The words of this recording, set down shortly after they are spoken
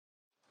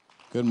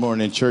Good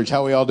morning, church.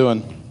 How are we all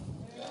doing?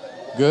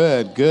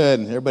 Good,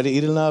 good. Everybody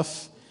eat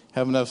enough?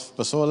 Have enough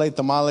pozole,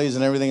 tamales,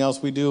 and everything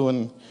else we do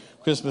in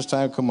Christmas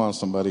time? Come on,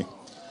 somebody.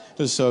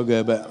 It's so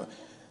good. But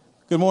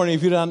good morning.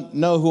 If you don't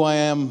know who I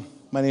am,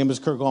 my name is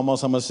Kirk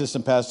Olmos. I'm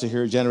assistant pastor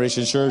here at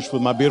Generation Church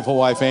with my beautiful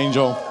wife,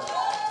 Angel.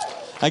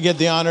 I get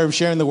the honor of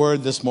sharing the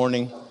word this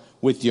morning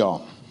with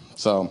y'all.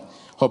 So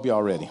hope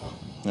y'all ready.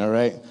 All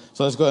right.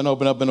 So let's go ahead and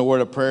open up in a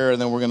word of prayer,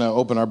 and then we're going to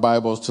open our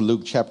Bibles to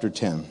Luke chapter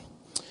 10.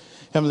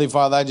 Heavenly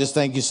Father, I just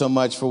thank you so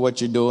much for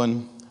what you're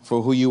doing,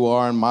 for who you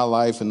are in my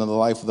life and in the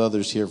life of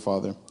others here,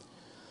 Father.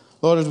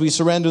 Lord, as we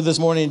surrender this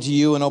morning to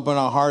you and open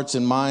our hearts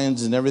and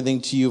minds and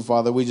everything to you,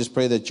 Father, we just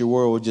pray that your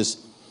word will just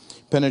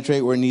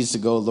penetrate where it needs to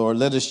go, Lord.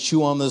 Let us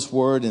chew on this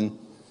word and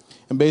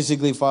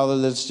basically, Father,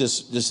 let's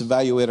just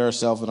evaluate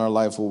ourselves and our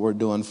life, what we're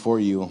doing for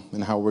you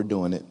and how we're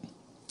doing it.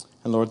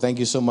 And Lord, thank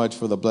you so much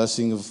for the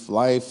blessing of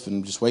life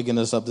and just waking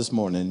us up this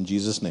morning. In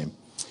Jesus' name,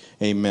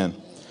 amen.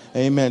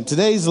 Amen.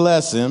 Today's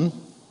lesson,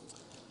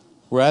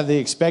 we're at the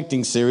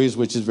Expecting series,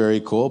 which is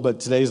very cool, but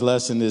today's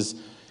lesson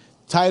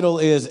title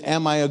is,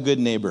 Am I a Good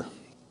Neighbor?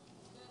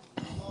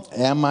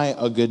 Am I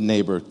a Good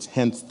Neighbor?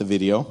 Hence the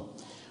video.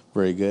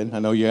 Very good. I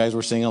know you guys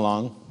were singing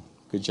along.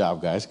 Good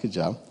job, guys. Good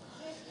job.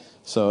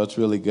 So it's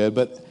really good.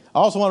 But I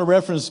also want to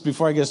reference,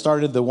 before I get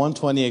started, the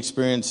 120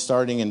 experience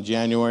starting in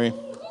January.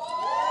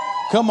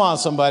 Come on,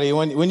 somebody.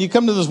 When you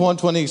come to this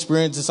 120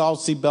 experience, it's all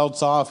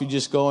seatbelts off. You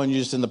just go and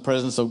you're just in the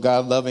presence of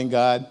God, loving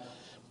God.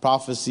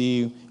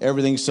 Prophecy,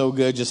 everything's so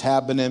good, just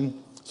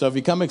happening. So if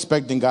you come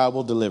expecting, God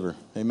will deliver.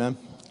 Amen?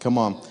 Come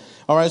on.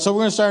 All right, so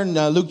we're going to start in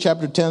Luke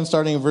chapter 10,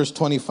 starting in verse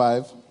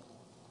 25.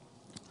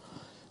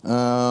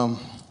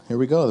 Here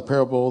we go, the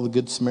parable of the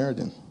Good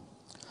Samaritan.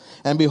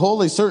 And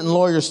behold, a certain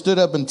lawyer stood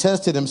up and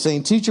tested him,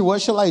 saying, Teacher,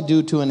 what shall I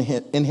do to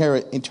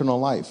inherit eternal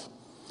life?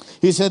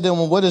 He said to him,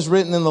 well, what is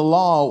written in the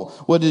law?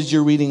 What is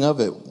your reading of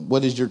it?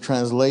 What is your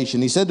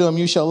translation? He said to him,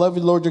 you shall love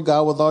the Lord your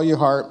God with all your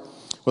heart,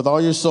 with all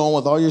your soul,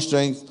 with all your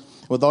strength,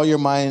 with all your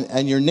mind,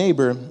 and your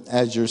neighbor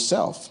as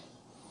yourself.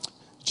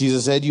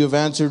 Jesus said, you have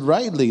answered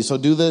rightly, so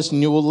do this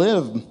and you will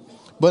live.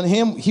 But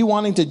he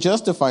wanting to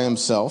justify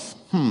himself,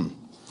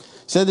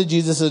 said to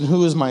Jesus, and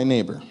who is my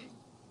neighbor?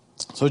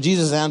 So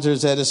Jesus answered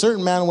and said, a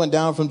certain man went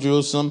down from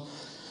Jerusalem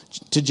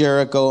to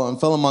Jericho and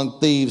fell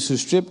among thieves, who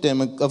stripped him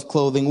of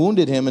clothing,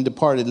 wounded him, and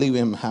departed,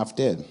 leaving him half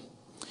dead.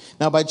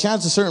 Now by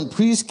chance a certain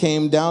priest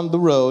came down the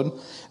road,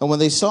 and when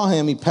they saw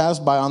him, he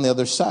passed by on the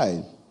other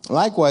side.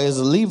 Likewise,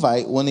 a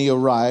Levite, when he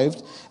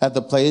arrived at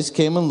the place,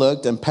 came and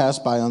looked and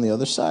passed by on the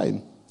other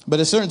side. But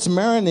a certain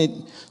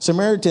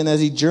Samaritan, as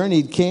he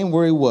journeyed, came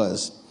where he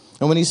was.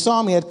 And when he saw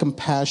him, he had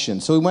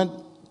compassion. So he went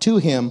to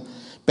him,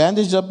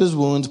 bandaged up his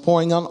wounds,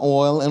 pouring on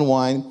oil and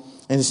wine,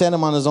 and he sent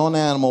him on his own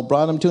animal,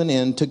 brought him to an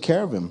inn, took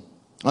care of him.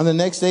 On the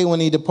next day, when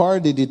he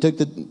departed, he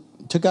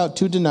took out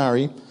 2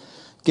 denarii,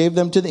 gave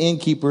them to the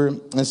innkeeper,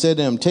 and said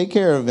to him, take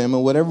care of him,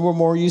 and whatever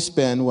more you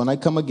spend, when I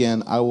come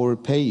again, I will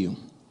repay you.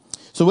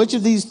 So which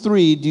of these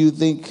 3 do you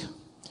think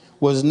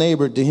was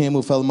neighbor to him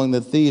who fell among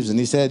the thieves? And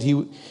he said,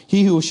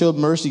 he who showed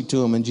mercy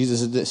to him. And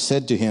Jesus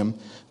said to him,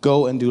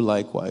 go and do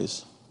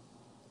likewise.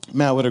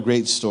 Man, what a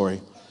great story.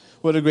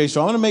 What a great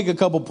story. I want to make a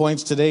couple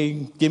points today.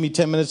 Give me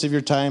 10 minutes of your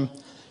time,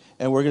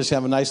 and we're going to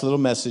have a nice little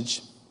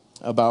message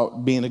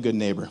about being a good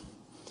neighbor.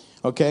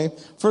 Okay?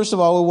 First of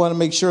all, we want to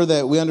make sure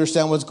that we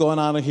understand what's going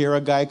on here. A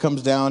guy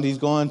comes down. He's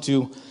going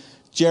to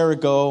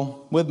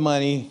Jericho with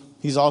money.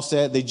 He's all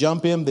set. They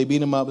jump him. They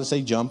beat him up. They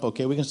say jump.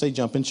 Okay, we can say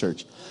jump in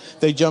church.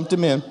 They jumped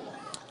him in,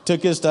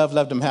 took his stuff,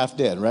 left him half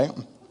dead, right?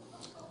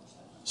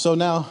 So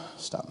now,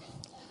 stop.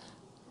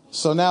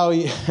 So now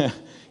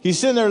he's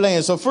sitting there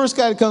laying. So first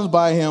guy that comes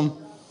by him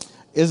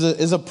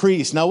is a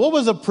priest. Now, what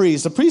was a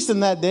priest? A priest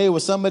in that day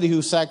was somebody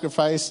who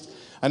sacrificed.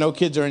 I know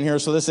kids are in here,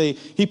 so let's say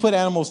he put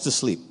animals to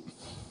sleep.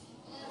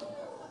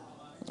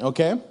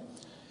 Okay?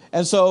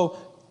 And so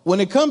when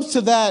it comes to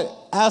that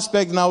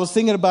aspect, and I was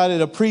thinking about it,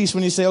 a priest,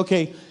 when you say,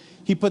 okay,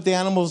 he put the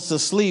animals to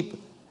sleep,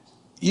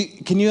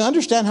 can you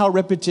understand how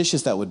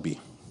repetitious that would be?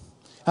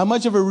 How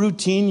much of a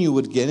routine you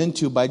would get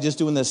into by just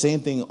doing the same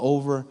thing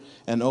over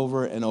and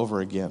over and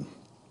over again.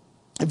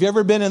 If you've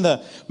ever been in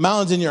the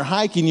mountains and you're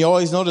hiking, you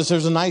always notice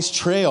there's a nice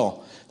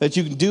trail that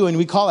you can do, and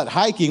we call it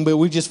hiking, but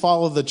we just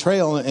follow the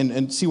trail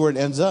and see where it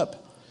ends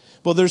up.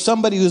 Well, there's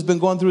somebody who's been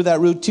going through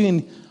that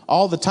routine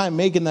all the time,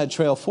 making that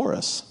trail for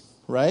us,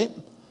 right?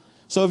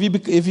 So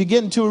if you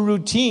get into a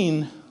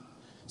routine,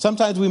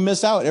 sometimes we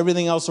miss out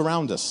everything else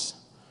around us.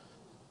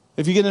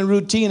 If you get in a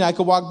routine, I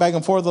could walk back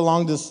and forth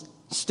along this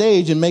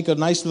stage and make a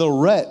nice little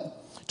rut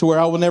to where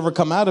I will never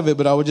come out of it,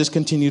 but I would just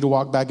continue to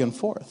walk back and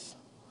forth.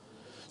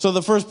 So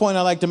the first point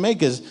I like to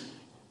make is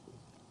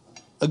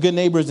a good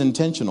neighbor is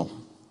intentional.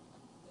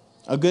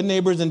 A good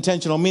neighbor is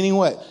intentional, meaning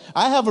what?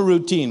 I have a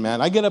routine, man.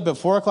 I get up at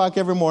 4 o'clock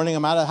every morning.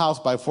 I'm out of the house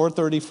by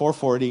 4:30,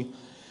 4:40.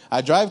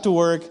 I drive to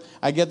work.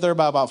 I get there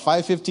by about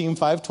 5:15,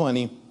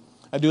 5:20.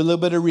 I do a little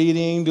bit of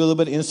reading, do a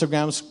little bit of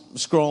Instagram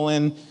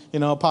scrolling,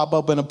 pop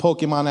up in a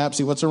Pokemon app,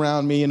 see what's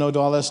around me, do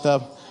all that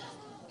stuff.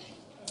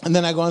 And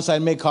then I go inside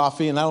and make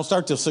coffee, and I don't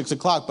start till 6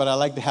 o'clock, but I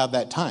like to have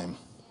that time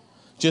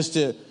just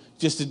to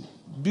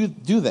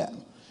do that.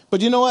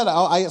 But you know what?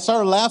 I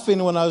started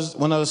laughing when I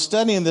was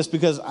studying this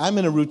because I'm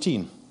in a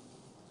routine.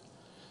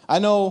 I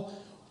know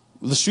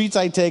the streets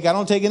I take. I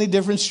don't take any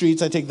different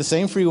streets. I take the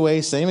same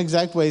freeway, same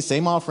exact way,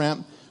 same off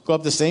ramp, go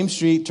up the same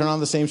street, turn on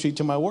the same street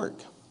to my work.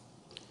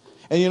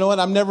 And you know what?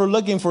 I'm never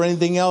looking for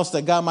anything else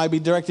that God might be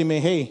directing me.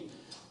 Hey,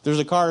 there's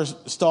a car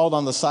stalled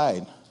on the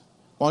side.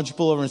 Why don't you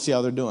pull over and see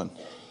how they're doing?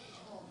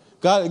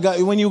 God,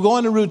 when you go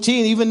on a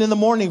routine, even in the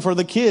morning for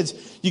the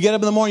kids, you get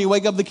up in the morning, you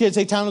wake up the kids,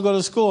 hey, time to go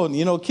to school. And,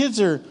 you know,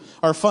 kids are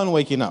fun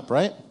waking up,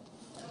 right?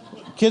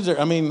 Kids are,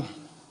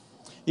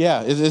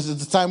 yeah, it's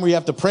the time where you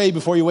have to pray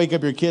before you wake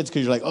up your kids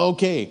because you're like,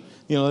 okay,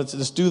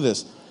 let's do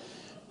this.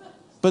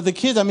 But the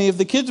kids, if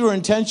the kids were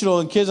intentional,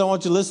 and kids, I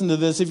want you to listen to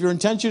this. If you're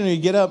intentional,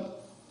 you get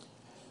up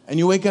and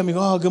you wake up and you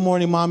go, oh, good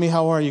morning, Mommy,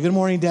 how are you? Good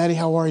morning, Daddy,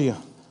 how are you?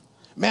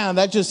 Man,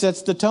 that just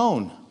sets the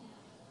tone.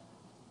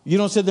 You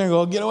don't sit there and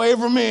go, get away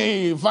from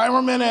me, 5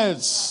 more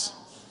minutes.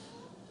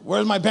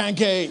 Where's my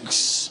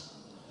pancakes?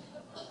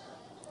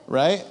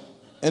 Right?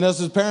 And us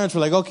as parents,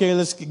 we're like, okay,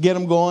 let's get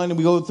them going, and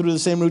we go through the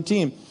same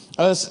routine.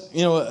 Us,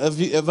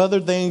 if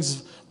other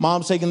things,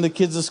 mom's taking the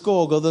kids to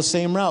school, go the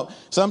same route.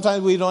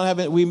 Sometimes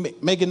we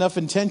make enough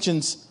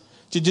intentions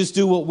to just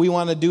do what we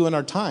want to do in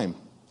our time.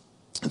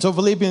 And so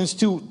Philippians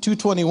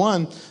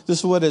 2:21, this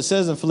is what it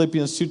says in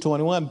Philippians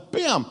 2:21.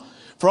 Bam!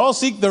 For all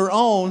seek their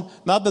own,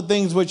 not the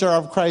things which are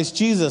of Christ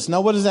Jesus. Now,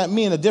 what does that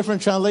mean? A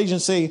different translation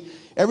say,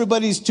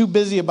 everybody's too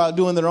busy about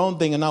doing their own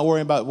thing and not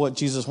worrying about what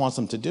Jesus wants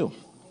them to do.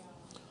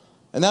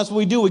 And that's what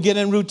we do. We get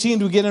in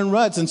routines, we get in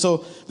ruts. And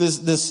so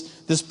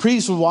this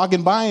priest was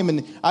walking by him,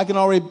 and I can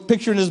already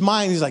picture in his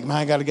mind, he's like, man,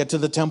 I got to get to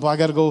the temple. I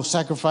got to go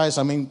sacrifice.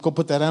 Go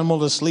put that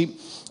animal to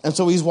sleep. And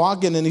so he's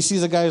walking, and he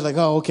sees a guy. He's like,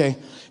 oh, okay.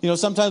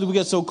 Sometimes we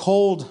get so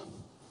cold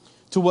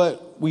to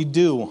what we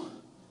do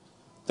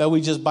that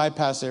we just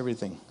bypass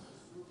everything.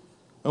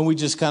 And we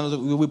just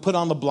we put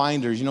on the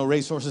blinders.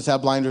 Racehorses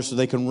have blinders so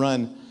they can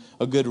run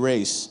a good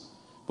race.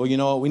 But you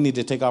know what? We need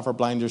to take off our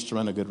blinders to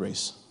run a good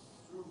race.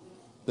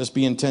 Let's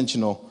be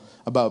intentional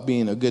about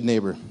being a good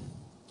neighbor.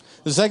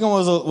 The second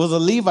was a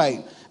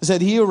Levite. It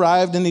said he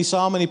arrived and he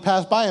saw him and he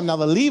passed by him. Now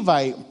the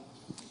Levite,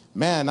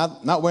 man,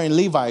 not wearing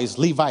Levi's,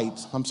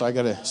 Levite. I'm sorry, I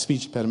got a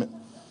speech impediment.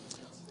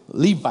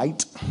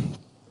 Levite.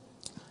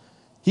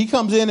 He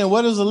comes in, and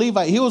what is a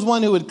Levite? He was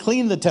one who would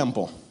clean the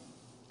temple.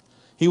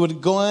 He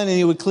would go in and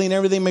he would clean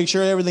everything, make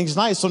sure everything's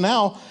nice. So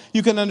now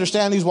you can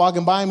understand he's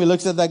walking by him. He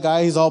looks at that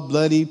guy. He's all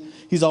bloody.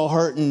 He's all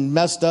hurt and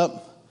messed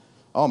up.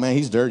 Oh, man,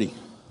 he's dirty.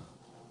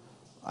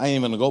 I ain't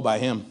even going to go by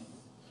him.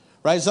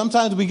 Right?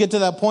 Sometimes we get to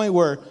that point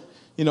where,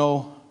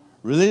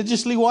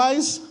 religiously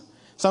wise,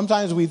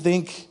 sometimes we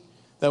think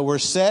that we're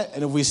set.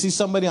 And if we see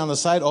somebody on the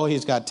side, oh,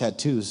 he's got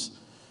tattoos.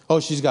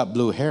 Oh, she's got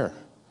blue hair.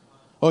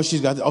 Oh,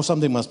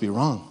 something must be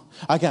wrong.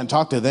 I can't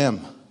talk to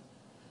them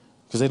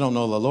because they don't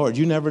know the Lord.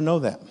 You never know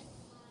that.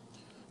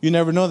 You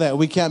never know that.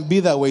 We can't be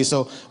that way.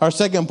 So our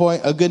second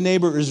point, a good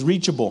neighbor is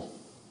reachable.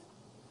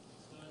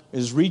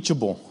 Is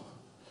reachable.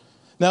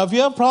 Now, if you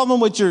have a problem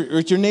with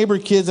your neighbor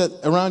kids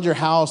around your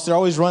house, they're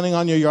always running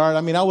on your yard.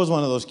 I was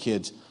one of those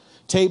kids.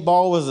 Tape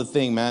ball was a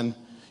thing, man.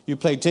 You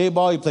played tape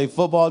ball, you played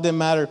football, it didn't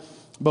matter.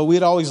 But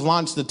we'd always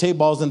launch the tape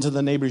balls into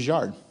the neighbor's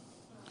yard.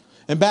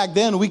 And back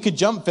then, we could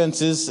jump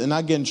fences and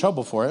not get in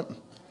trouble for it.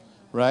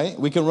 Right?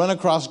 We could run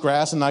across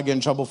grass and not get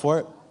in trouble for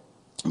it.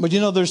 But,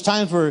 there's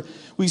times where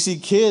we see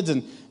kids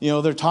and,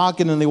 they're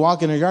talking and they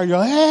walk in their yard. You're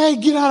like, hey,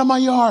 get out of my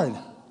yard.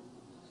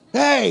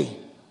 Hey,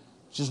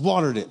 just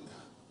watered it.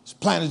 Just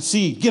planted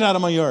seed. Get out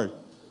of my yard.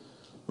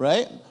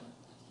 Right?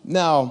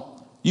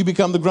 Now, you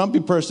become the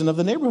grumpy person of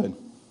the neighborhood.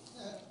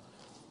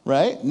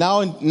 Right?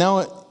 Now,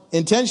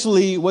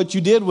 intentionally, what you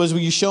did was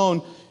you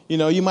shown,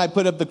 you might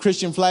put up the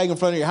Christian flag in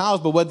front of your house,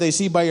 but what they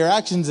see by your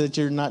actions is that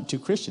you're not too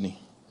Christian-y.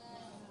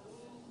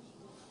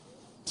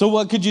 So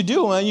what could you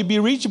do, man? You'd be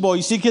reachable.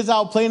 You see kids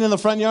out playing in the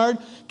front yard.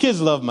 Kids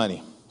love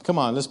money. Come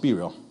on, let's be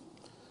real.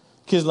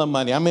 Kids love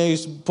money. I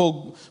used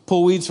to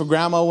pull weeds for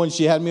grandma when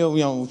she had me,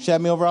 she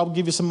had me over. I'll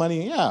give you some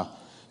money. Yeah.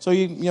 So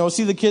you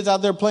see the kids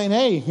out there playing.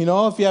 Hey,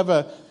 if you have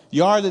a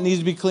yard that needs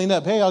to be cleaned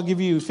up, hey, I'll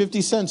give you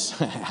 50 cents.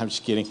 I'm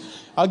just kidding.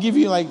 I'll give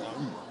you like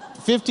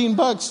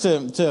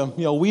 $15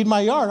 to weed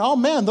my yard. Oh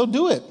man, they'll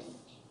do it.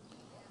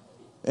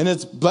 And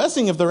it's a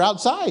blessing if they're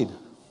outside.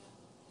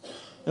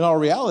 In all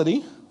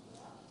reality.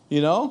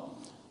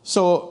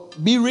 So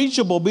be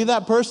reachable, be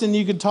that person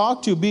you can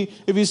talk to.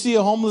 If you see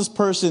a homeless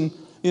person,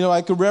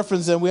 I could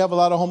reference them. We have a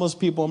lot of homeless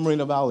people in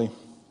Moreno Valley.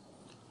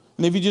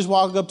 And if you just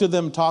walk up to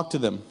them, talk to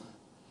them.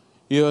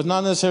 It's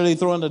not necessarily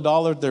throwing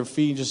 $1 at their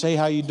feet. Just say,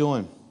 how you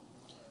doing?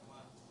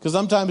 Because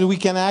sometimes we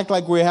can act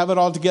like we have it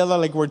all together,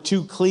 like we're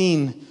too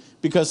clean,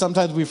 because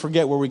sometimes we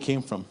forget where we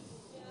came from.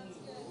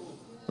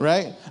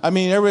 Right?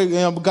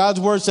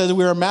 God's word says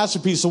we're a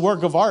masterpiece, a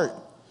work of art.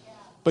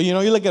 But, you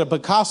look at a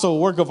Picasso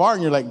work of art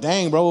and you're like,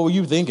 dang, bro, what were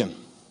you thinking?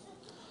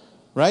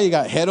 Right? You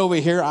got head over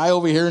here, eye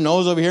over here,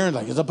 nose over here. And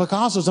it's a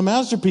Picasso. It's a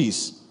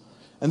masterpiece.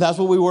 And that's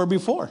what we were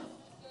before.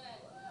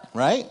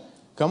 Right?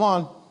 Come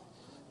on.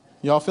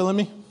 Y'all feeling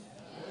me?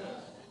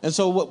 And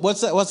so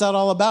what's that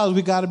all about?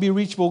 We got to be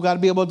reachable. We got to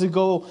be able to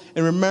go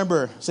and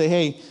remember, say,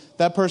 hey,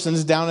 that person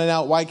is down and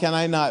out. Why can't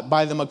I not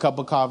buy them a cup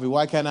of coffee?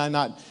 Why can't I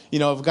not,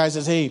 if a guy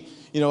says, hey,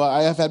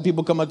 I've had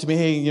people come up to me,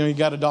 hey, you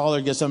got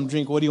 $1, get something to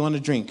drink. What do you want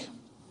to drink?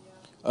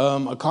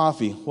 A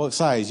coffee. What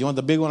size? You want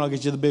the big one? I'll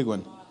get you the big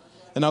one.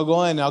 And I'll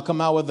go in and I'll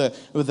come out with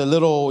a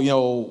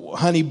little,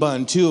 honey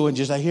bun too. And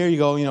just like, here you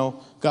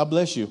go, God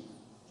bless you,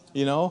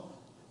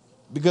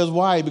 Because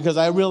why? Because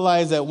I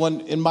realized that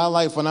in my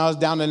life, when I was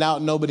down and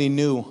out, nobody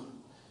knew.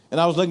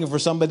 And I was looking for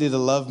somebody to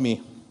love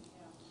me.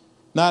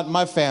 Not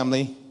my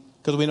family,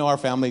 because we know our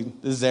family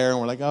is there and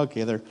we're like,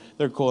 okay,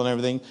 they're cool and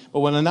everything.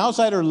 But when an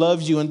outsider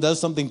loves you and does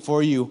something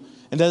for you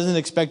and doesn't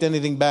expect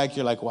anything back,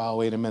 you're like, wow,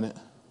 wait a minute.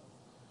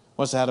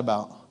 What's that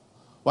about?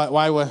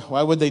 Why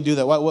would they do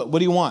that? What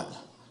do you want?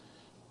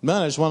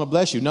 Man, I just want to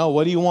bless you. No,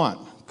 what do you want?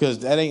 Because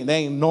that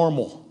ain't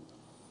normal.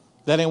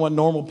 That ain't what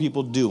normal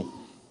people do.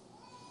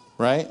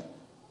 Right?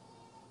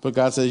 But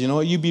God says, you know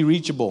what? You be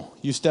reachable.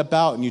 You step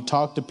out and you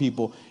talk to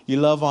people. You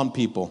love on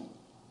people.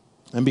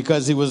 And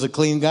because he was a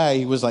clean guy,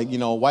 he was like,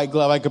 white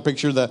glove. I could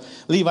picture the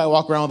Levi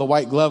walk around with a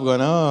white glove going,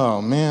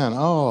 oh, man,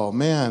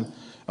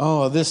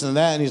 oh, this and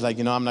that. And he's like,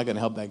 I'm not going to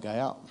help that guy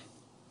out.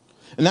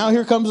 And now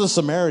here comes the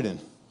Samaritan.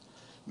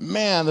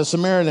 Man, the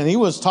Samaritan, he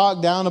was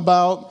talked down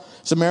about.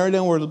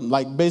 Samaritan were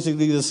like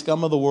basically the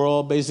scum of the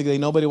world. Basically,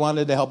 nobody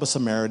wanted to help a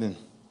Samaritan.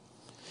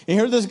 And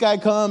here this guy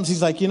comes.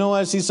 He's like,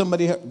 I see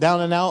somebody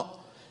down and out.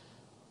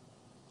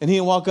 And he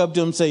didn't walk up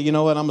to him and say, you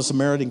know what, I'm a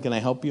Samaritan. Can I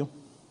help you?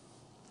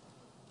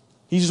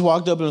 He just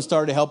walked up and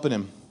started helping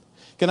him.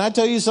 Can I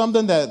tell you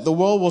something? That the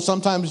world will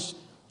sometimes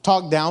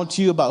talk down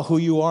to you about who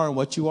you are and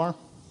what you are.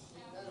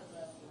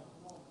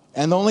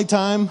 And the only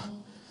time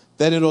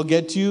that it'll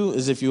get to you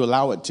is if you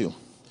allow it to.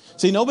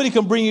 See, nobody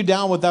can bring you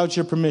down without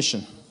your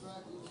permission.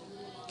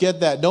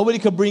 Get that? Nobody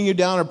can bring you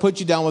down or put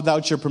you down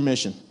without your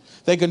permission.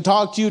 They can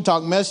talk to you,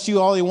 talk mess to you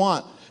all they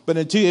want. But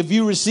if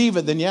you receive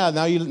it, then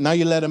now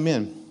you let them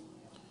in.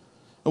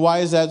 And why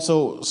is that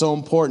so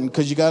important?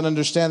 Because you got to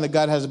understand that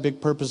God has a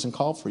big purpose and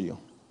call for you.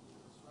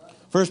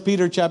 1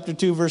 Peter chapter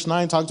 2, verse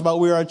 9 talks about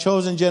we are a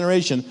chosen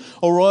generation,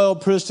 a royal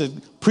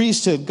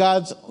priesthood,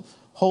 God's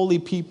holy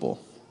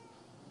people.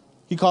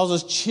 He calls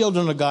us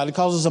children of God. He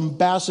calls us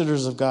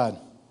ambassadors of God.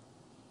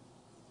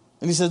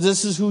 And he says,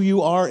 this is who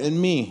you are in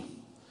me.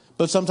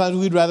 But sometimes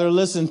we'd rather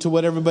listen to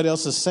what everybody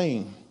else is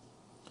saying.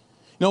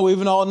 We've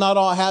not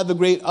all had the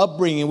great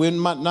upbringing. We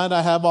might not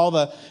have all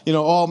the,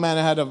 oh man,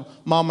 I had a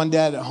mom and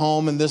dad at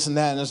home and this and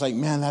that. And it's like,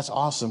 man, that's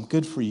awesome.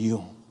 Good for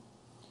you.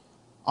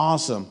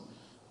 Awesome.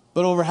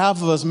 But over half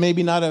of us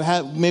maybe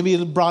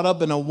brought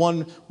up in a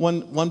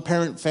one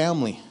parent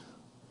family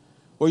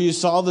where you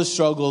saw the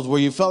struggles, where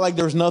you felt like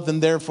there was nothing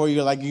there for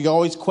you. Like you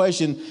always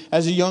question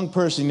as a young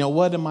person,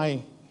 what am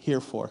I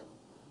here for?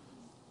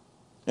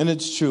 And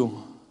it's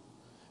true.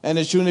 And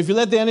it's true. And if you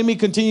let the enemy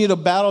continue to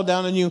battle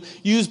down on you,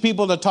 use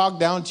people to talk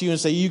down to you and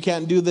say, you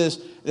can't do this,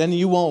 then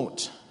you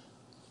won't.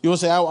 You will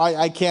say,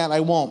 I can't, I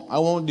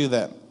won't do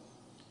that.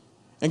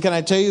 And can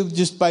I tell you,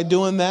 just by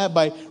doing that,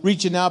 by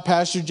reaching out,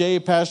 Pastor Jay,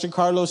 Pastor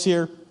Carlos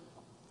here,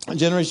 at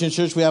Generation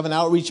Church, we have an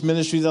outreach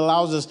ministry that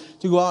allows us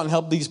to go out and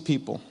help these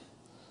people.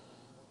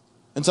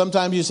 And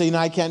sometimes you say,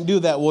 I can't do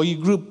that. Well,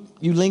 you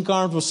link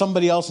arms with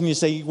somebody else and you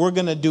say, we're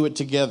going to do it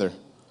together.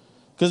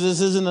 Because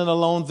this isn't an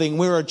alone thing.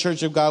 We're a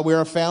church of God.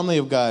 We're a family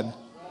of God.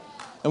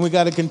 And we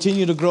got to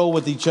continue to grow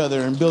with each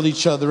other and build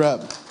each other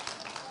up.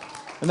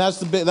 And that's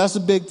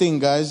the big thing,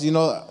 guys. A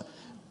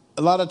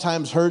lot of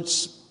times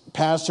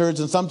past hurts.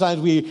 And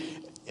sometimes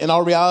in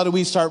our reality,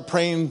 we start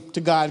praying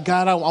to God.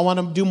 God, I want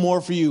to do more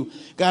for you.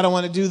 God, I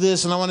want to do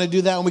this and I want to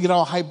do that. And we get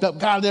all hyped up.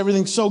 God,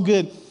 everything's so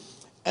good.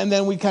 And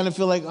then we kind of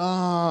feel like,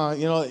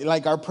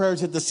 like our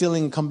prayers hit the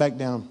ceiling and come back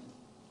down.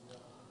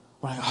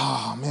 We're like,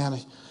 oh, man.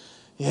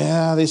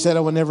 Yeah, they said I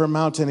would never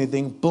amount to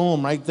anything.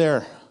 Boom, right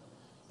there.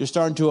 You're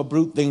starting to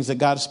uproot things that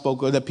God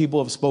spoke of, that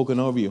people have spoken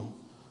over you.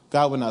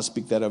 God would not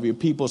speak that over you.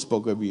 People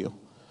spoke over you.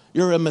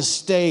 You're a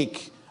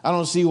mistake. I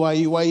don't see why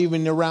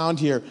even around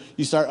here.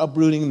 You start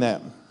uprooting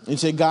that. And you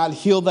say, God,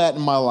 heal that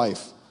in my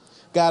life.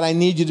 God, I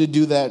need you to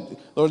do that,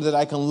 Lord, that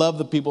I can love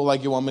the people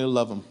like you want me to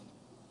love them.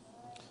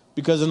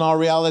 Because in all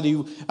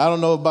reality, I don't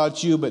know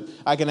about you, but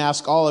I can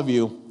ask all of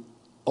you,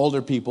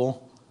 older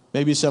people,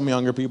 maybe some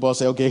younger people, I'll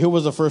say, okay, who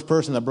was the first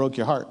person that broke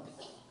your heart?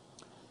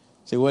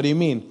 Say, what do you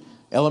mean?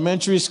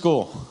 Elementary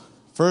school,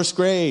 first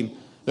grade.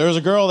 There was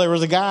a girl, there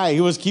was a guy.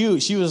 He was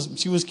cute. She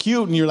was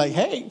cute. And you're like,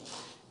 hey,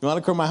 you want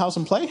to come to my house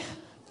and play?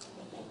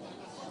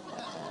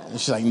 And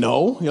she's like,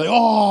 no. You're like,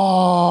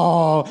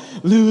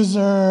 oh, loser.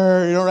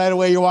 Right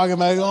away you're walking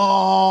back,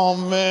 oh,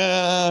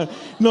 man,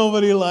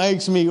 nobody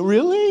likes me.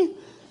 Really?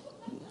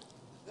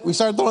 We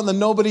start throwing the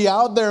nobody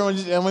out there,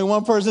 and when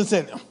one person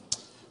said,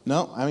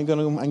 no, I'm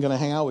gonna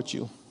hang out with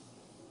you.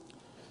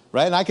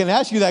 Right? And I can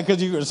ask you that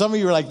because some of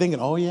you are like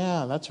thinking, oh,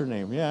 yeah, that's her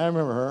name. Yeah, I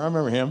remember her. I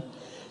remember him.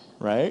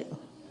 Right?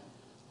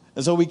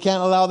 And so we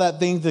can't allow that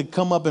thing to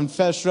come up and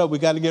fester up. We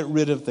got to get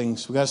rid of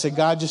things. We got to say,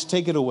 God, just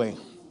take it away.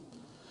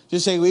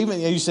 Just say, even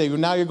you say, well,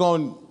 now you're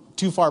going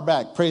too far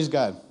back. Praise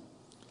God.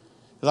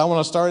 Because I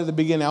want to start at the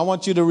beginning. I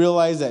want you to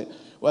realize that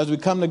as we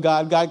come to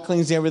God, God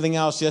cleans everything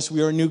else. Yes,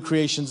 we are new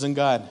creations in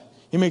God.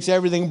 He makes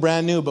everything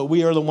brand new, but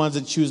we are the ones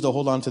that choose to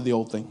hold on to the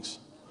old things.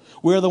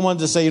 We're the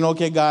ones that say,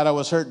 okay, God, I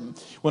was hurt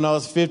when I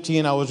was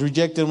 15. I was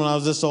rejected when I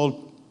was this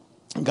old.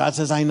 And God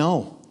says, I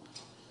know.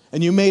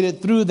 And you made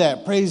it through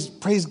that.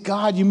 Praise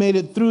God, you made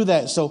it through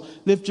that. So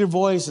lift your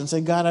voice and say,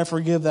 God, I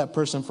forgive that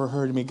person for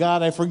hurting me.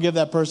 God, I forgive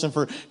that person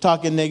for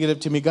talking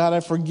negative to me. God,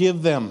 I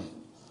forgive them.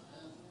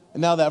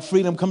 And now that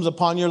freedom comes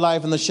upon your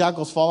life and the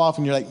shackles fall off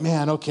and you're like,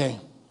 man, okay.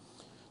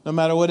 No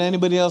matter what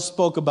anybody else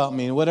spoke about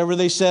me, whatever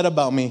they said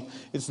about me,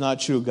 it's not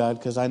true, God,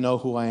 because I know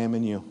who I am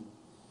in you.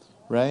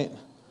 Right?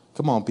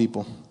 Come on,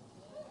 people.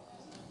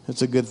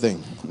 It's a good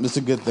thing. It's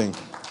a good thing.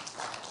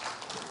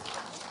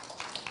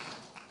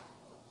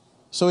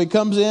 So he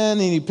comes in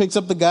and he picks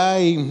up the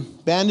guy, he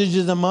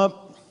bandages him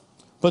up,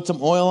 puts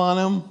some oil on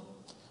him,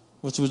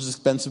 which was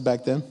expensive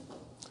back then.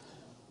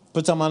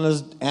 Puts him on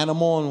his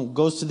animal and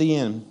goes to the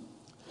inn.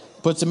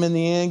 Puts him in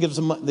the inn, gives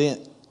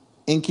the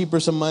innkeeper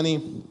some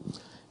money,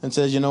 and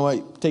says, you know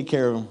what, take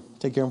care of him.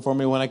 Take care of him for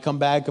me. When I come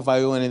back, if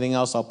I owe anything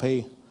else, I'll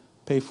pay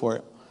for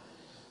it.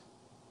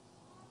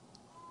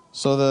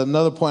 So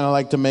another point I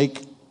like to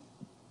make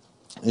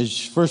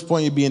is, first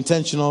point, you be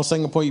intentional.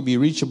 Second point, you be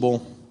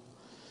reachable.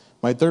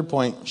 My third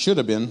point should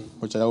have been,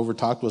 which I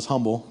overtalked, was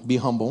humble. Be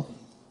humble.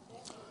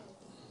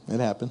 It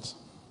happens.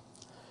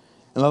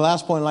 And the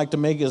last point I'd like to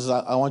make is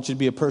I want you to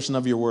be a person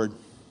of your word.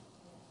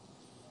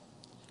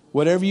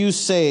 Whatever you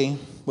say,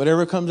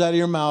 whatever comes out of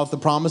your mouth, the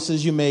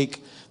promises you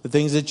make, the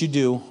things that you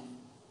do,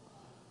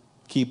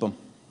 keep them.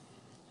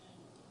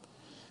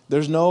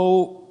 There's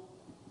no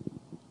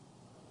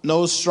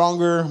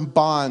stronger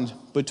bond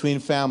between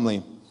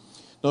family,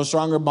 no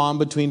stronger bond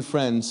between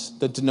friends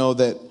than to know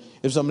that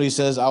if somebody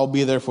says, I'll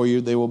be there for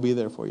you, they will be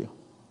there for you.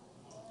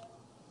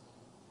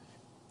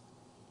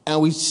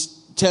 And we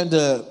tend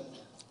to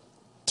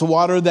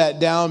water that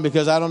down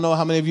because I don't know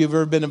how many of you have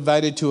ever been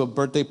invited to a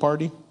birthday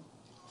party.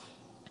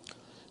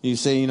 You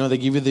say, they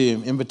give you the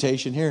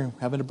invitation, here,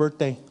 having a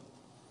birthday.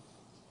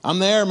 I'm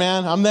there,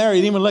 man. I'm there.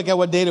 You didn't even look at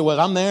what date it was.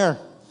 I'm there.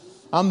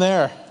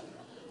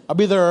 I'll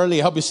be there early.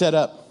 Help you set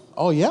up.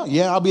 Oh,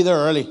 yeah, I'll be there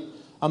early.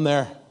 I'm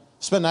there.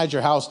 Spend the night at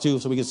your house, too,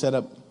 so we can set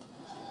up.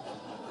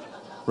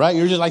 Right?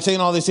 You're just like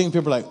saying all these things.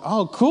 People are like,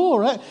 oh, cool,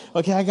 right?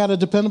 Okay, I got a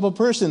dependable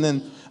person.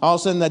 Then all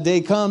of a sudden that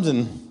day comes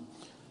and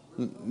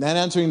not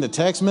answering the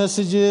text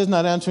messages,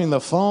 not answering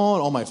the phone.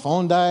 Oh, my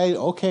phone died.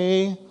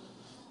 Okay.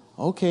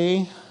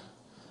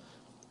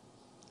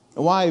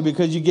 Why?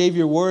 Because you gave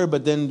your word,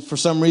 but then for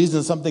some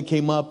reason something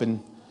came up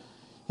and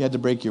you had to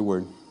break your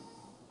word.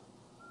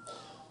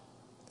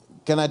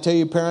 Can I tell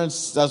you,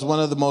 parents, that's one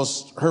of the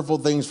most hurtful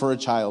things for a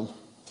child,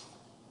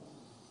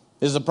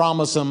 is to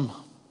promise them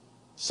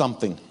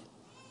something.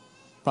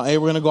 Hey,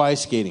 we're going to go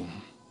ice skating.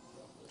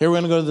 Hey, we're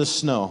going to go to the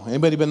snow.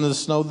 Anybody been to the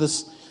snow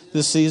this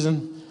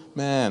season?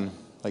 Man,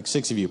 like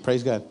 6 of you.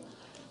 Praise God.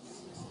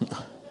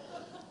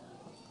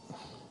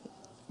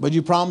 But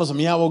you promise them,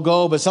 yeah, we'll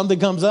go, but something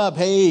comes up.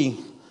 Hey,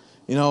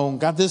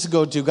 got this to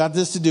go to, got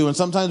this to do. And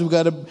sometimes we've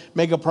got to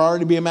make a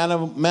priority, be a man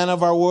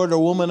of our word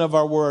or woman of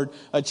our word,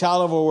 a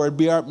child of our word,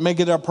 make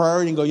it our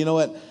priority and go, you know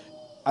what?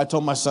 I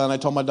told my son, I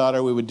told my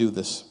daughter we would do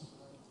this.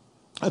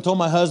 I told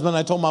my husband,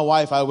 I told my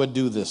wife I would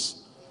do this.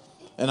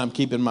 And I'm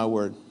keeping my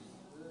word.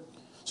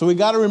 So we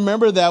got to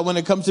remember that when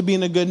it comes to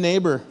being a good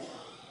neighbor.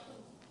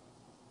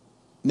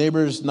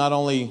 Neighbor's not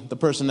only the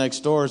person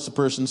next door, it's the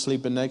person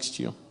sleeping next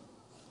to you.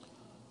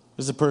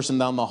 It's the person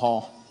down the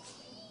hall.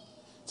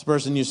 It's the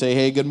person you say,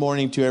 hey, good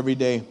morning to every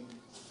day.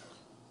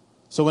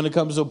 So when it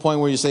comes to a point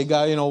where you say,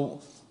 God,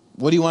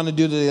 what do you want to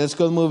do today? Let's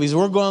go to the movies.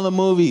 We're going to the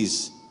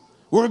movies.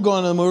 We're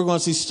going to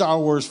see Star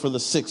Wars for the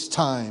 6th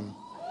time.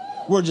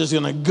 We're just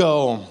going to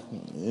go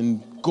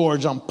and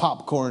gorge on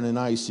popcorn and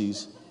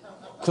ices.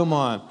 Come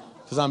on,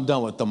 because I'm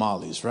done with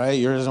tamales, right?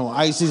 You're just on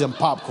ices and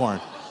popcorn.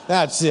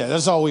 That's it.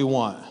 That's all we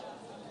want.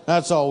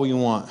 That's all we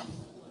want.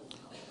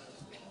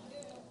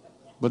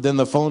 But then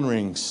the phone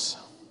rings.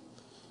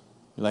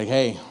 You're like,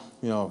 hey,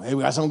 hey,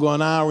 we got something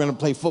going on. We're going to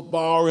play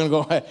football. We're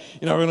going to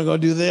go, we're going to go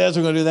do this.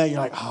 We're going to do that. You're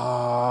like,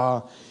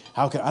 how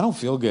can I don't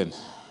feel good.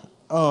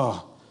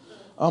 Oh,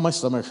 my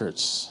stomach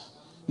hurts.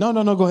 No,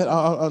 go ahead.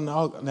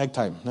 I'll next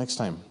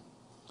time.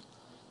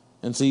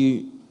 And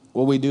see,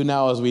 what we do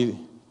now is we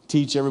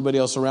teach everybody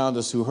else around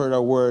us who heard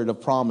our word of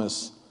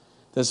promise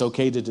that it's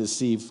okay to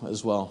deceive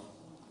as well.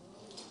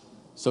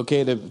 It's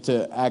okay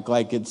to act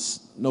like it's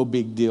no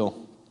big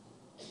deal.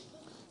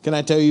 Can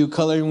I tell you,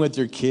 coloring with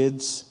your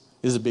kids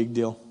is a big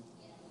deal?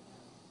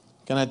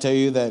 Can I tell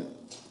you that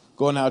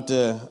going out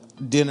to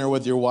dinner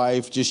with your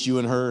wife, just you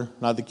and her,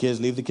 not the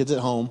kids, leave the kids at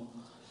home,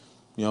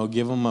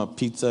 give them a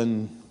pizza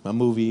and a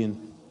movie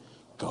and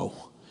go.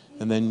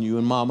 And then you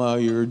and mama,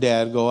 your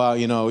dad go out,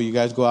 you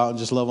guys go out and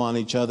just love on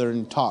each other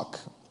and talk.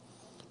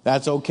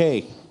 That's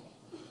okay.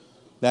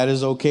 That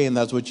is okay, and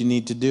that's what you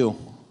need to do.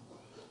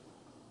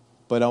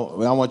 But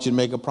I want you to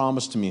make a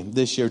promise to me.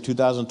 This year,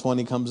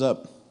 2020 comes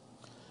up.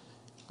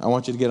 I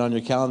want you to get on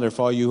your calendar.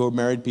 For all you who are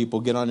married people,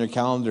 get on your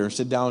calendar.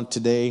 Sit down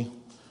today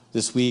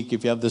this week,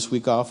 if you have this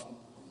week off,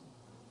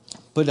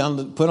 put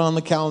on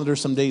the calendar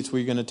some dates where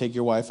you're going to take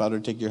your wife out or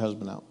take your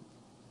husband out.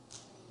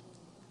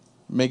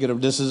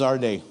 This is our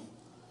day.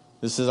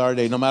 This is our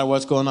day. No matter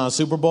what's going on,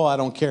 Super Bowl, I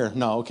don't care.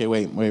 No, okay,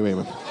 wait. Wait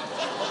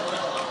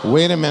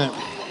a minute.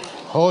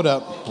 Hold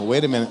up.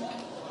 Wait a minute.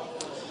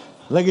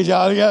 Look at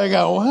y'all. You gotta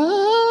go,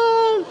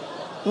 what?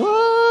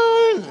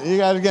 You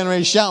guys are getting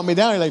ready to shout me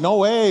down. You're like, no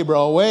way,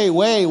 bro. Wait.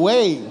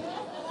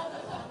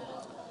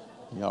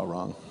 Y'all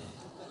wrong.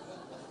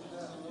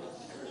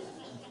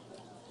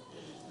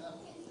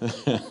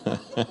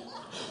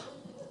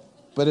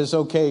 But it's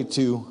okay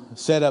to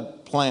set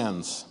up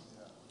plans.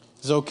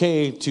 It's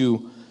okay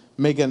to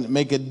make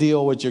a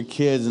deal with your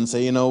kids and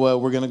say, you know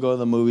what, we're going to go to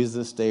the movies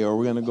this day, or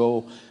we're going to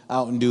go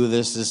out and do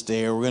this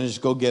day, or we're going to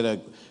just go get a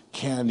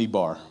candy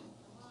bar.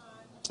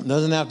 It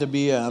doesn't have to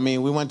be,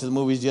 we went to the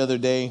movies the other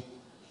day,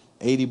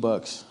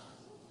 $80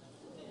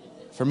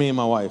 for me and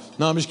my wife.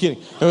 No, I'm just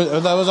kidding.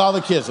 That was all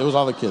the kids. It was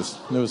all the kids.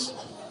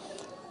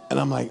 And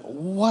I'm like,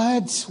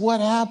 what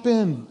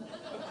happened?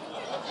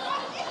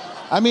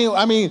 I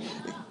mean,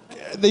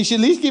 they should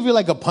at least give you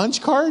like a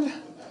punch card.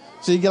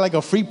 So you get like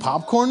a free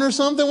popcorn or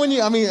something when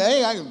you,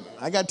 hey,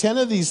 I got 10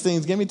 of these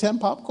things. Give me 10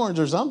 popcorns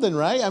or something,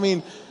 right?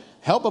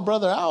 Help a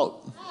brother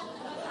out.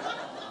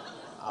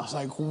 I was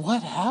like,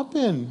 what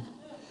happened?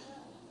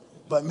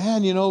 But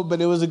man, but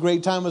it was a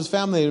great time as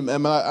family.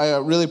 And I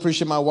really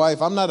appreciate my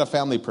wife. I'm not a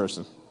family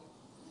person.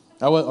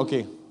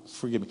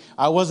 Forgive me.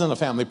 I wasn't a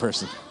family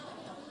person.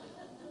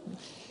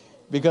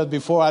 Because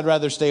before I'd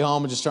rather stay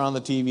home and just turn on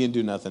the TV and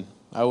do nothing.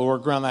 I would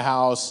work around the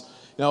house.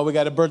 We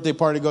got a birthday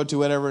party to go to,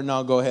 whatever.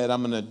 No, go ahead.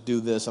 I'm going to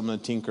do this. I'm going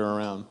to tinker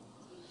around.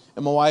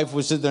 And my wife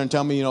would sit there and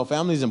tell me,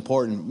 family's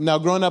important. Now,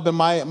 growing up in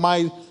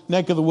my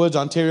neck of the woods,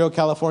 Ontario,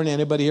 California.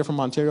 Anybody here from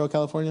Ontario,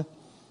 California?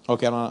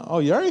 Okay, you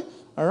already?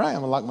 All right,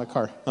 I'm going to lock my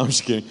car. I'm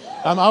just kidding.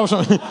 I was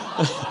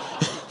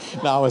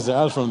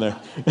from there.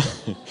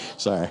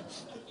 Sorry.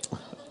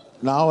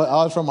 No,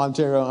 I was from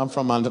Ontario. I'm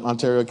from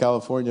Ontario,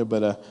 California,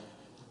 but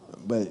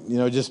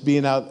just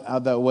being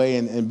out that way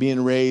and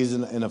being raised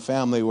in a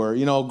family where,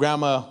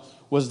 grandma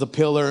was the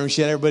pillar and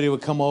everybody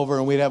would come over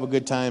and we'd have a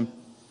good time.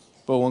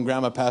 But when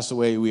grandma passed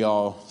away, we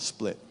all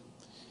split.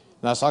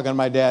 And I was talking to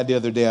my dad the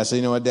other day. I said,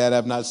 you know what, Dad,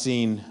 I've not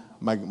seen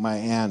my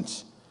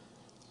aunt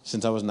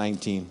since I was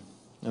 19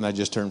 and I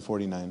just turned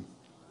 49. And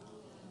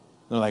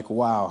they're like,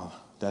 wow,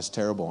 that's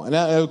terrible. And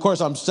of course,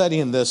 I'm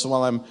studying this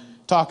while I'm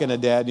talking to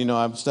Dad.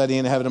 I'm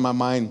studying, have it in my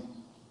mind.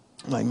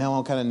 I'm like, man,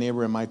 what kind of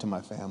neighbor am I to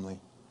my family?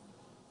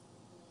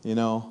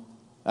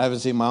 I haven't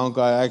seen my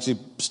uncle. I actually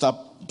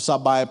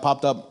stopped by,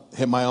 popped up,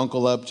 hit my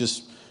uncle up,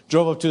 just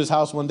drove up to his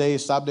house one day,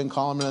 stopped, didn't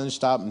call him, and then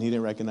stopped, and he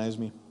didn't recognize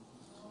me.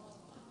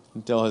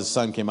 Until his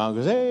son came out and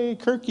goes, hey,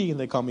 Kirky. And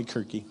they called me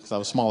Kirky because I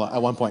was small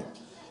at one point.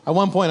 At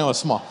one point, I was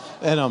small.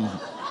 And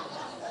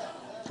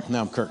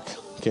now I'm Kirk,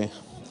 okay?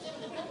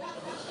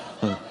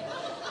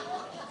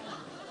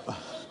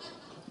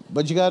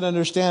 But you got to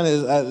understand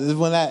is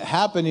when that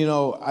happened,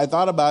 I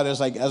thought about it as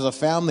like as a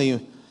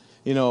family.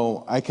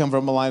 I come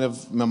from a line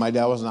of, my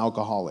dad was an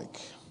alcoholic.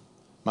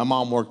 My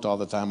mom worked all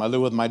the time. I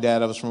lived with my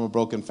dad. I was from a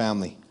broken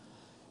family.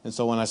 And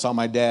so when I saw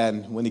my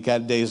dad, when he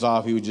had days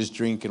off, he would just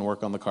drink and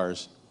work on the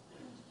cars.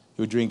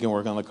 He would drink and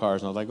work on the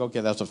cars. And I was like,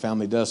 okay, that's what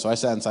family does. So I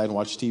sat inside and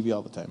watched TV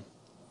all the time.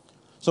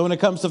 So when it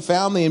comes to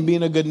family and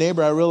being a good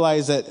neighbor, I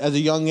realized that at a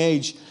young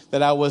age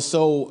that I was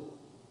so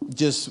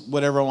just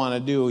whatever I want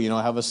to do.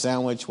 Have a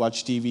sandwich,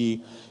 watch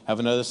TV, have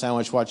another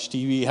sandwich, watch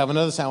TV, have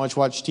another sandwich,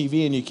 watch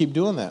TV, and you keep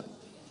doing that.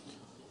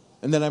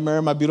 And then I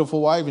married my beautiful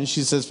wife, and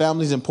she says,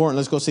 family's important.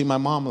 Let's go see my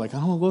mom. I'm like, I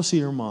don't want to go see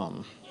your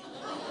mom.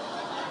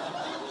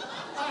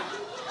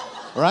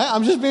 Right?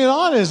 I'm just being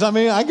honest.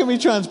 I can be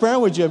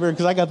transparent with you here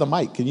because I got the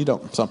mic, and you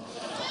don't.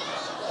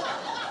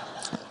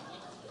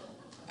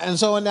 And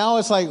so now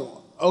it's like,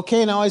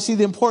 okay, now I see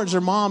the importance.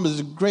 Her mom is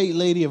a great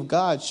lady of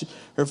God.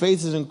 Her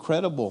faith is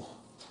incredible.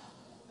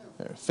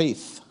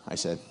 Faith, I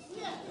said.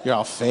 You're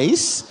all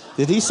face?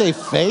 Did he say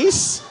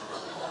face?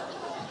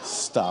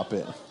 Stop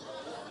it.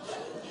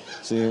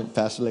 See,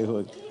 Pastor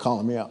Lehood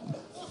calling me out.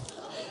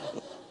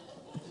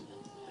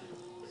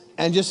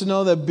 And just to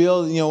know that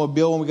Bill,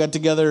 when we got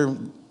together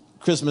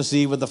Christmas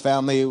Eve with the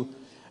family,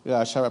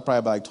 gosh, probably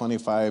about like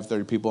 25,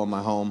 30 people in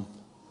my home.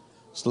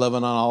 Just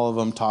loving on all of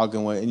them,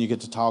 talking with, and you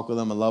get to talk with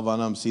them and love on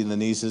them, seeing the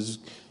nieces,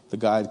 the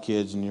God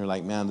kids, and you're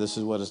like, man, this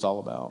is what it's all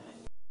about.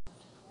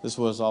 This is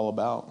what it's all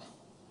about.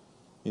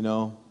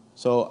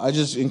 So I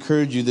just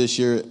encourage you this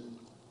year,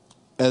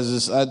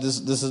 as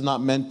this is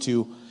not meant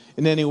to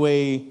in any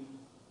way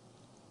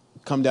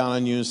come down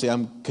on you and say,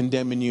 I'm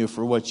condemning you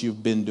for what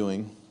you've been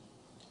doing.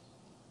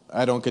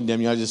 I don't condemn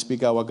you. I just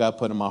speak out what God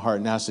put in my heart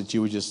and ask that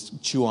you would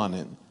just chew on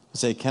it and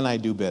say, can I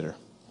do better?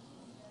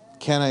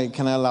 Can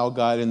I allow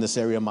God in this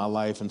area of my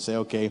life and say,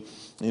 okay,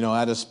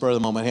 at a spur of the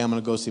moment, hey, I'm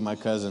going to go see my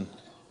cousin.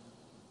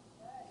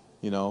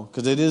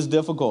 Because it is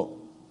difficult.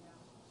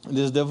 It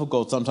is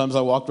difficult. Sometimes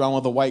I walked around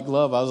with a white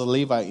glove. I was a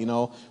Levite, We're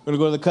going to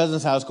go to the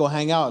cousin's house, go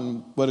hang out.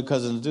 And what do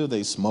cousins do?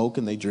 They smoke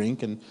and they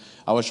drink. And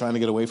I was trying to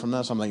get away from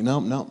that. So I'm like,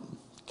 no,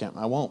 can't.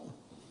 I won't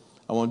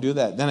I won't do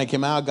that. Then I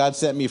came out, God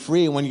set me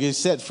free. And when you're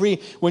set free,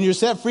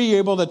 you're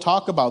able to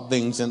talk about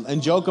things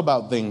and joke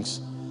about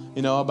things,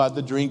 about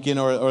the drinking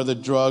or the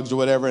drugs or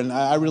whatever. And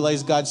I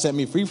realized God set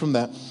me free from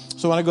that.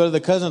 So when I go to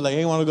the cousin, like, hey,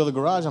 you want to go to the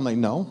garage? I'm like,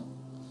 no,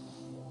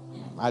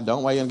 I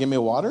don't. Why are you going to give me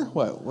a water?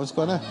 What's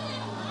going on?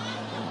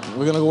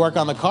 We're going to go work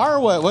on the car or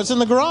what? What's in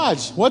the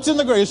garage? What's in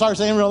the garage? You start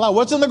saying real loud,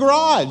 what's in the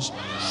garage?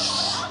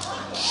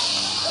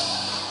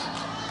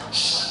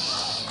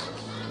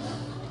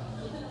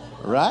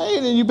 Right?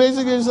 And you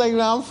basically just like,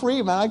 no, I'm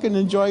free, man. I can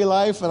enjoy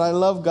life, and I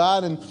love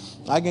God, and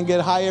I can get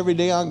high every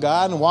day on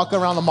God and walk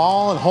around the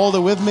mall and hold it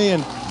with me.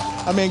 And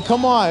I mean,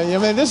 come on. I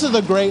mean, this is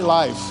a great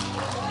life.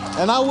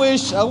 And I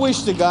wish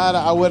to God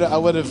I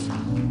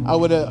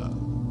would have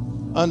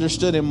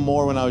understood him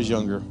more when I was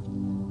younger.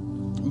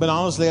 But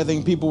honestly, I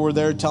think people were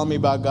there telling me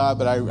about God,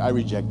 but I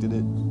rejected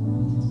it.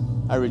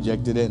 I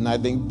rejected it. And I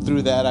think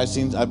through that,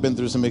 I've been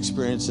through some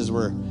experiences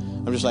where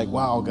I'm just like,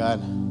 wow, God,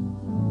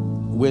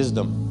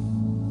 wisdom.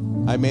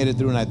 I made it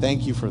through, and I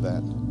thank you for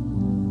that.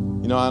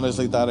 I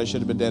honestly thought I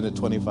should have been dead at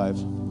 25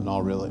 in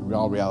all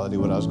reality,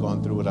 what I was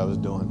going through, what I was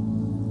doing.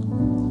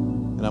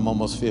 And I'm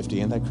almost 50.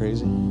 Isn't that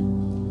crazy?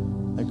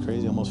 Isn't that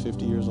crazy? Almost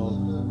 50 years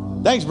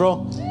old. Thanks,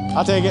 bro.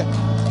 I'll take it.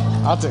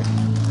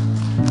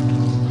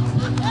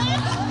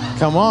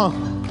 Come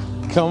on,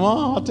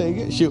 I'll take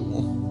it. Shoot.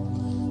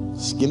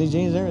 Skinny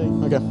jeans,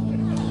 everything. Okay.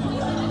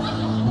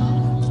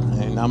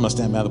 And now I'm going to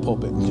stand by the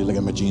pulpit and look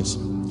at my jeans.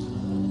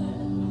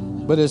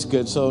 But it's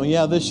good. So,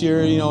 yeah, this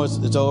year,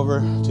 it's over.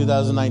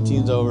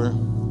 2019's over.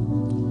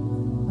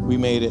 We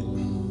made it.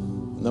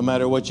 No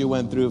matter what you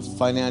went through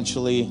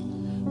financially,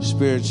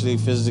 spiritually,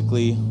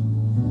 physically,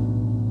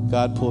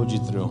 God pulled you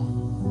through.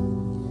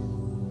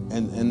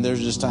 And there's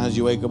just times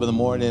you wake up in the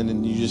morning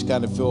and you just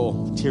kind of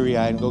feel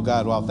teary-eyed and go,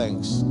 God, wow,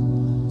 thanks.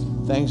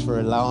 Thanks for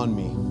allowing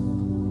me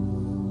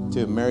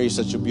to marry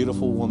such a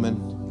beautiful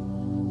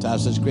woman, to have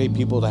such great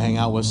people to hang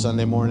out with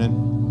Sunday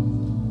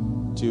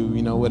morning, to,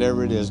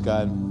 whatever it is,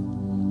 God.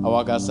 I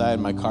walk outside,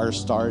 my car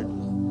start.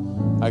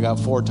 I got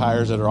 4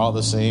 tires that are all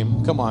the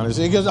same. Come on.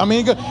 It goes, when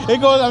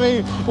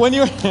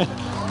you're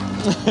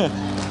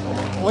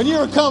when you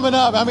were coming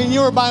up,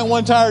 you were buying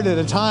 1 tire at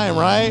a time,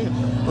 right?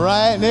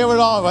 Right? And they were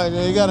all like,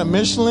 you got a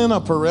Michelin,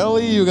 a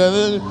Pirelli,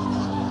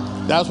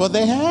 that's what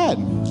they had.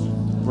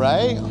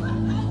 Right?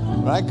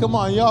 Right? Come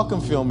on, y'all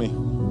can feel me.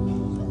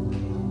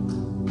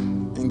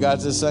 And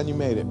God says, son, you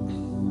made it.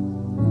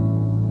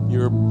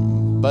 You were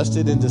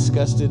busted and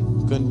disgusted,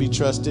 couldn't be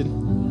trusted.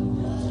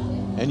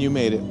 And you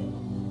made it.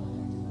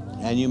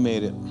 And you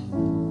made it.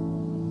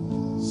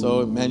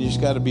 So, man, you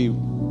just got to be,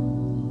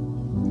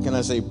 can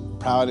I say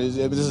proud? This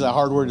is a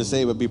hard word to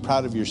say, but be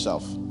proud of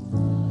yourself.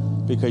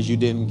 Because you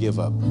didn't give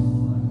up.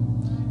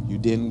 You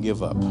didn't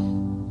give up.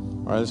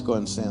 All right, let's go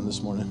ahead and stand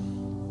this morning.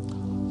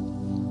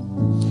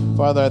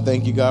 Father, I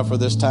thank you, God, for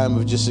this time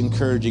of just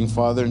encouraging,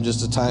 Father, and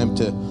just a time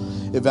to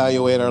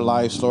evaluate our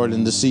lives, Lord,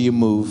 and to see you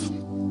move.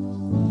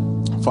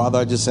 Father,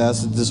 I just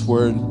ask that this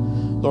word,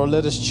 Lord,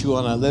 let us chew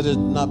on it. Let it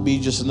not be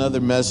just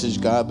another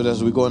message, God, but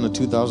as we go into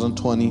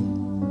 2020,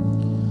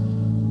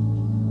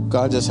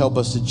 God, just help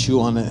us to chew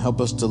on it.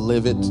 Help us to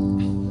live it.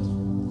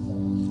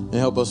 And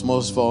help us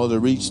most of all to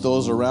reach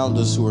those around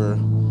us who are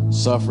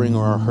suffering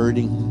or are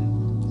hurting.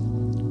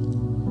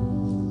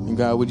 And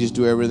God, we just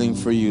do everything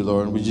for you,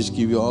 Lord. We just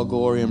give you all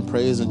glory and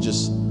praise and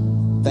just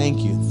thank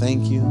you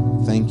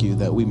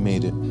that we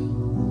made it.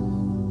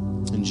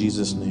 In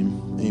Jesus'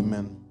 name,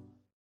 amen.